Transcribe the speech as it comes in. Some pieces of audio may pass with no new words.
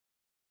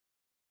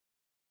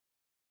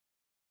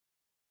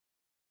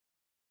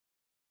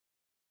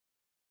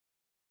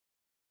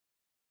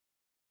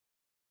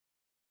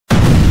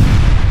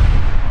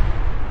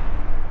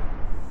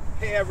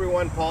Hey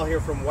everyone, Paul here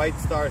from White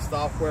Star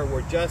Software.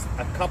 We're just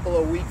a couple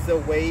of weeks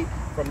away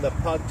from the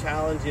PUG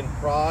Challenge in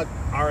Prague.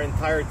 Our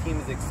entire team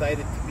is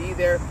excited to be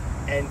there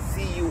and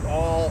see you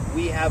all.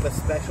 We have a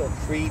special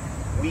treat.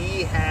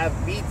 We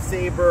have Beat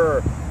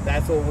Saber.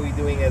 That's what we'll be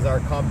doing as our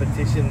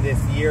competition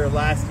this year.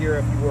 Last year,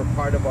 if you were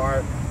part of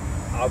our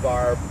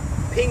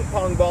ping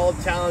pong ball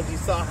challenge, you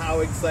saw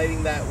how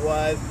exciting that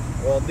was.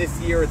 Well, this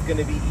year it's going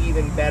to be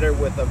even better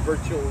with a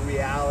virtual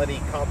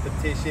reality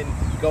competition.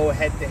 Go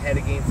head to head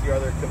against your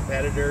other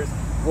competitors.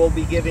 We'll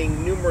be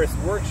giving numerous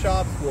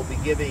workshops. We'll be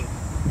giving,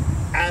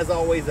 as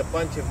always, a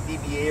bunch of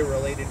DBA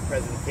related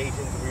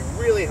presentations.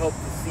 We really hope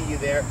to see you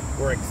there.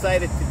 We're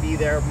excited to be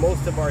there.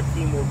 Most of our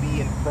team will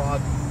be in Prague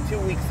 2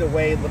 weeks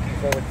away. Looking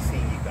forward to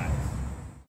seeing you.